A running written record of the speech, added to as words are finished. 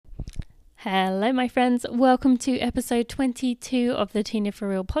Hello, my friends. Welcome to episode 22 of the Tina for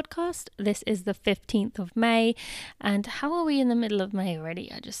Real podcast. This is the 15th of May. And how are we in the middle of May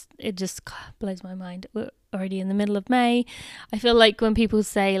already? It just blows my mind. We're already in the middle of May. I feel like when people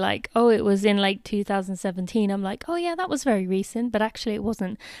say like, oh, it was in like 2017, I'm like, oh yeah, that was very recent. But actually it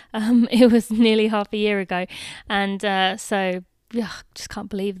wasn't. It was nearly half a year ago. And just can't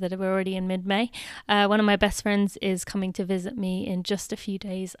believe that we're already in mid-May. One of my best friends is coming to visit me in just a few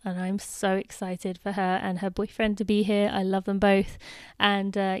days, and I'm so excited for her and her boyfriend to be here. I love them both,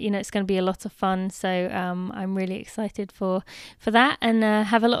 and it's going to be a lot of fun. So I'm really excited for that, and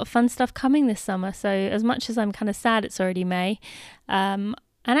have a lot of fun stuff coming this summer. So as much as I'm kind of sad it's already May, and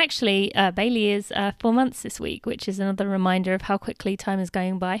actually, Bailey is 4 months this week, which is another reminder of how quickly time is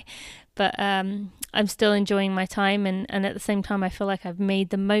going by. But I'm still enjoying my time, and at the same time, I feel like I've made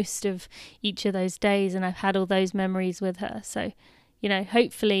the most of each of those days, and I've had all those memories with her. So,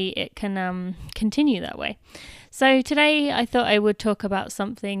 hopefully it can continue that way. So today, I thought I would talk about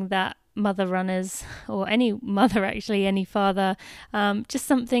something that mother runners, or any mother actually, any father, just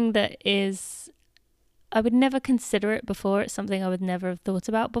something that is, I would never consider it before. It's something I would never have thought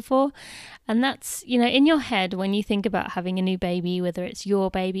about before. And that's, in your head, when you think about having a new baby, whether it's your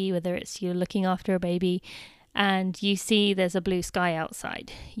baby, whether it's you're looking after a baby, and you see there's a blue sky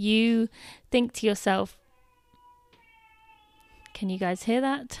outside, you think to yourself, can you guys hear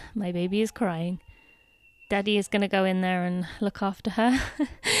that? My baby is crying. Daddy is going to go in there and look after her.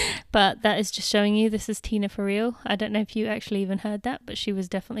 But that is just showing you this is Tina for real. I don't know if you actually even heard that, but she was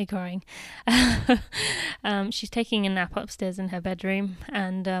definitely crying. She's taking a nap upstairs in her bedroom,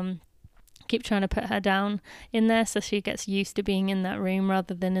 and keep trying to put her down in there so she gets used to being in that room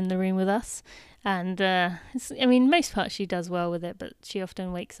rather than in the room with us. And most parts she does well with it, but she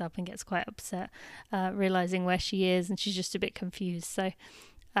often wakes up and gets quite upset, realizing where she is, and she's just a bit confused. So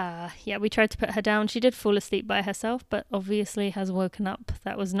we tried to put her down. She did fall asleep by herself, but obviously has woken up.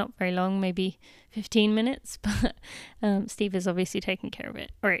 That was not very long, maybe 15 minutes, but Steve is obviously taking care of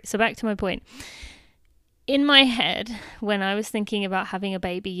it. All right, so back to my point. In my head, when I was thinking about having a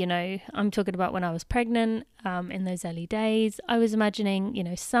baby, I'm talking about when I was pregnant, in those early days, I was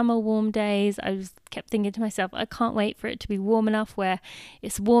imagining, summer warm days. Kept thinking to myself, I can't wait for it to be warm enough where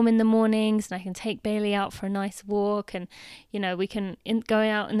it's warm in the mornings and I can take Bailey out for a nice walk, and, we can go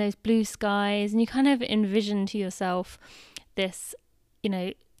out in those blue skies, and you kind of envision to yourself this,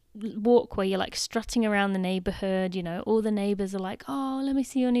 walk where you're like strutting around the neighborhood. All the neighbors are like, oh, let me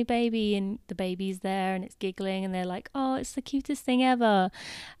see your new baby, and the baby's there and it's giggling, and they're like, oh, it's the cutest thing ever,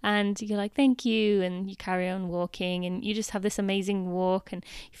 and you're like, thank you, and you carry on walking, and you just have this amazing walk, and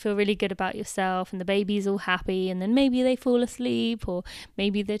you feel really good about yourself, and the baby's all happy, and then maybe they fall asleep, or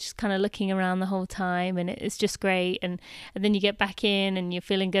maybe they're just kind of looking around the whole time, and it's just great, and then you get back in and you're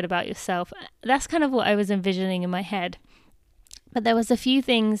feeling good about yourself. That's kind of what I was envisioning in my head. But there was a few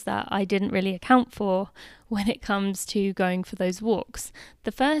things that I didn't really account for when it comes to going for those walks.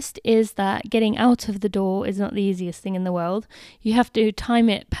 The first is that getting out of the door is not the easiest thing in the world. You have to time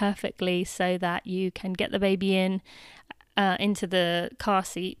it perfectly so that you can get the baby into the car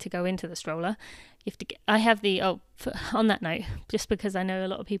seat to go into the stroller. On that note, just because I know a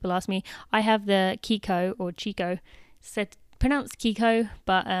lot of people ask me, I have the Kiko or Chico, pronounced Kiko,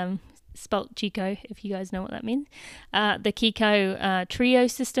 but spelt Chico, if you guys know what that means. The Kiko Trio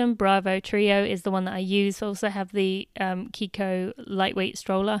system, Bravo Trio, is the one that I use. I also have the Kiko lightweight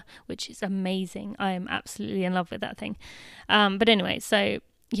stroller, which is amazing. I am absolutely in love with that thing. But anyway, so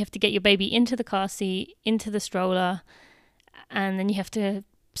you have to get your baby into the car seat, into the stroller, and then you have to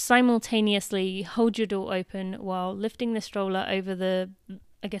simultaneously hold your door open while lifting the stroller over the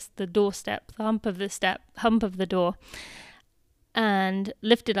doorstep, the hump of the door, and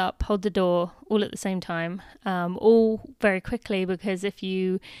lift it up, hold the door, all at the same time, all very quickly, because if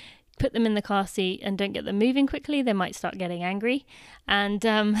you put them in the car seat and don't get them moving quickly, they might start getting angry, and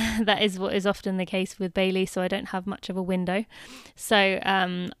that is what is often the case with Bailey, so I don't have much of a window. So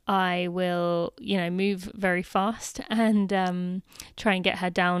I will, move very fast and try and get her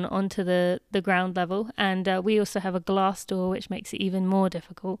down onto the ground level, and we also have a glass door, which makes it even more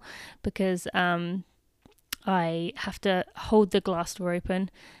difficult, because I have to hold the glass door open,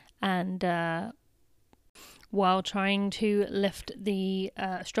 and while trying to lift the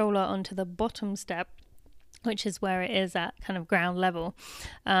stroller onto the bottom step, which is where it is at kind of ground level.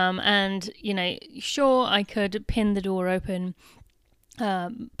 Sure, I could pin the door open,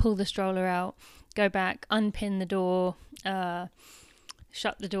 pull the stroller out, go back, unpin the door,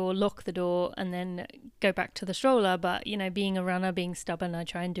 shut the door, lock the door, and then go back to the stroller. But, being a runner, being stubborn, I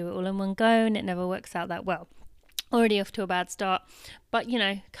try and do it all in one go, and it never works out that well. already off to a bad start, but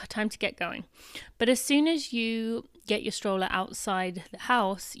time to get going. But as soon as you get your stroller outside the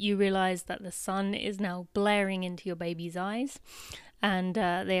house, you realize that the sun is now blaring into your baby's eyes, and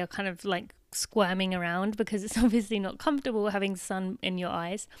they are kind of like squirming around because it's obviously not comfortable having sun in your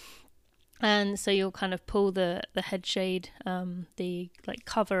eyes. And so you'll kind of pull the head shade, the like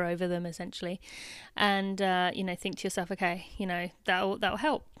cover over them essentially, and think to yourself, okay, that'll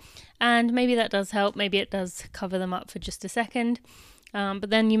help. And maybe that does help. Maybe it does cover them up for just a second,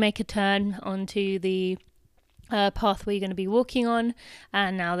 but then you make a turn onto the path where you're going to be walking on,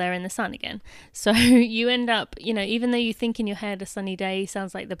 and now they're in the sun again. So you end up, even though you think in your head a sunny day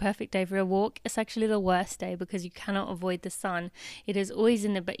sounds like the perfect day for a walk, it's actually the worst day because you cannot avoid the sun. It is always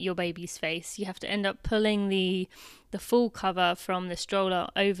in your baby's face. You have to end up pulling the full cover from the stroller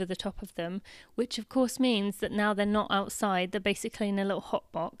over the top of them, which of course means that now they're not outside, they're basically in a little hot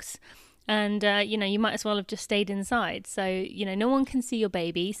box. And, you might as well have just stayed inside. So, no one can see your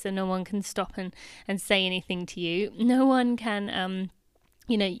baby, so no one can stop and say anything to you. No one can,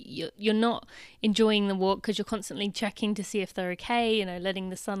 you're not enjoying the walk because you're constantly checking to see if they're okay, letting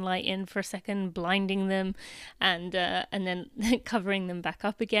the sunlight in for a second, blinding them, and then covering them back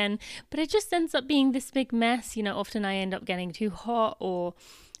up again. But it just ends up being this big mess. Often I end up getting too hot, or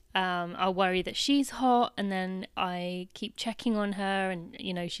I'll worry that she's hot, and then I keep checking on her, and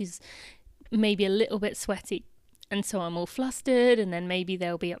she's maybe a little bit sweaty, and so I'm all flustered, and then maybe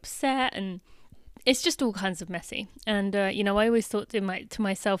they'll be upset, and it's just all kinds of messy. And I always thought to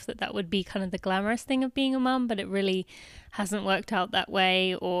myself that would be kind of the glamorous thing of being a mum, but it really hasn't worked out that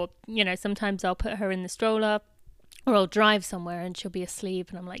way. Or sometimes I'll put her in the stroller, or I'll drive somewhere and she'll be asleep,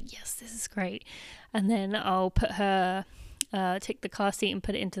 and I'm like, yes, this is great. And then I'll put her take the car seat and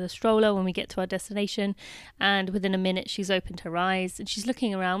put it into the stroller when we get to our destination, and within a minute she's opened her eyes and she's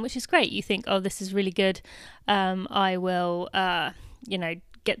looking around, which is great. You think, oh, this is really good. I will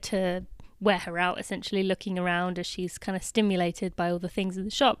get to wear her out, essentially looking around as she's kind of stimulated by all the things in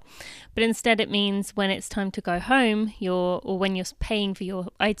the shop. But instead it means when it's time to go home, or when you're paying for your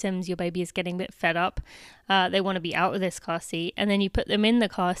items, your baby is getting a bit fed up. They want to be out of this car seat, and then you put them in the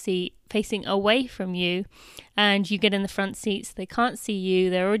car seat facing away from you, and you get in the front seat so they can't see you.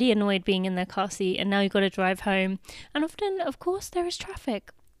 They're already annoyed being in their car seat, and now you've got to drive home, and often, of course, there is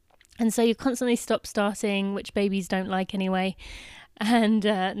traffic, and so you constantly stop starting, which babies don't like anyway. And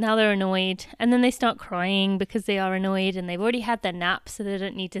now they're annoyed, and then they start crying because they are annoyed, and they've already had their nap, so they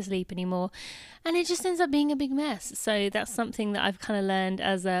don't need to sleep anymore, and it just ends up being a big mess. So that's something that I've kind of learned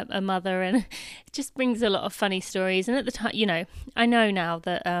as a mother, and it just brings a lot of funny stories. And at the time, I know now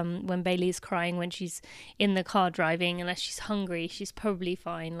that when Bailey's crying when she's in the car driving, unless she's hungry, she's probably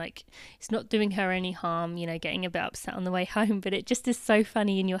fine. Like, it's not doing her any harm, getting a bit upset on the way home, but it just is so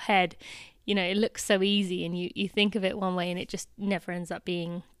funny in your head. It looks so easy, and you think of it one way, and it just never ends up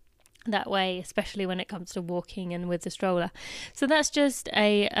being that way, especially when it comes to walking and with the stroller. So that's just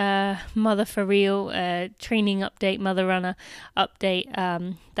a Mother for Real training update, mother runner update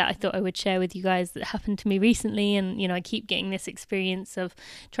that I thought I would share with you guys, that happened to me recently. And I keep getting this experience of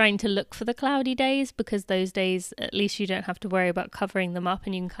trying to look for the cloudy days, because those days at least you don't have to worry about covering them up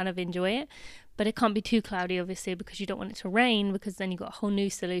and you can kind of enjoy it. But it can't be too cloudy, obviously, because you don't want it to rain, because then you've got a whole new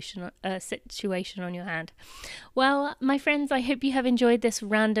situation on your hand. Well, my friends, I hope you have enjoyed this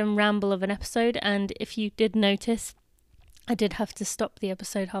random ramble of an episode. And if you did notice, I did have to stop the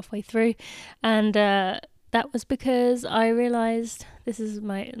episode halfway through. And that was because I realised, this is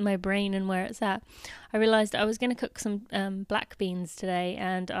my brain and where it's at, I realised I was going to cook some black beans today,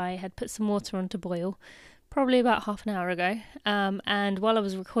 and I had put some water on to boil probably about half an hour ago, and while I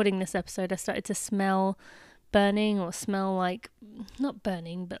was recording this episode, I started to smell burning, or smell like, not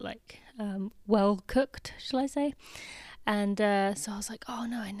burning, but like well cooked, shall I say. And so I was like, oh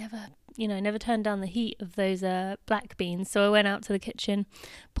no, I never turned down the heat of those black beans. So I went out to the kitchen,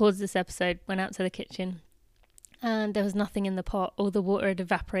 paused this episode, went out to the kitchen, and there was nothing in the pot. All the water had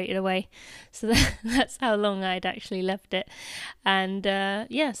evaporated away. So that's how long I'd actually left it. And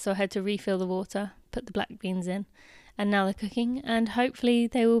so I had to refill the water, put the black beans in, and now they're cooking, and hopefully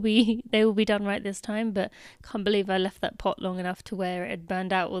they will be done right this time. But can't believe I left that pot long enough to where it had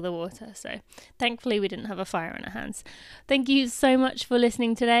burned out all the water. So thankfully we didn't have a fire on our hands. Thank you so much for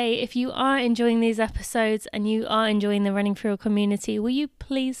listening today. If you are enjoying these episodes and you are enjoying the Running For Real community, will you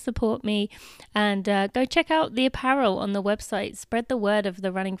please support me and go check out the apparel on the website. Spread the word of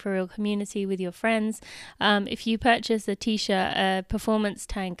the Running For Real community with your friends. If you purchase a t-shirt, a performance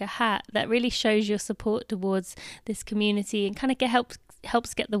tank, a hat, that really shows your support towards this community, and kind of helps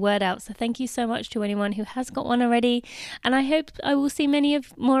helps get the word out. So thank you so much to anyone who has got one already, and I hope I will see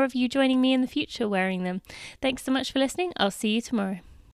more of you joining me in the future wearing them. Thanks so much for listening. I'll see you tomorrow.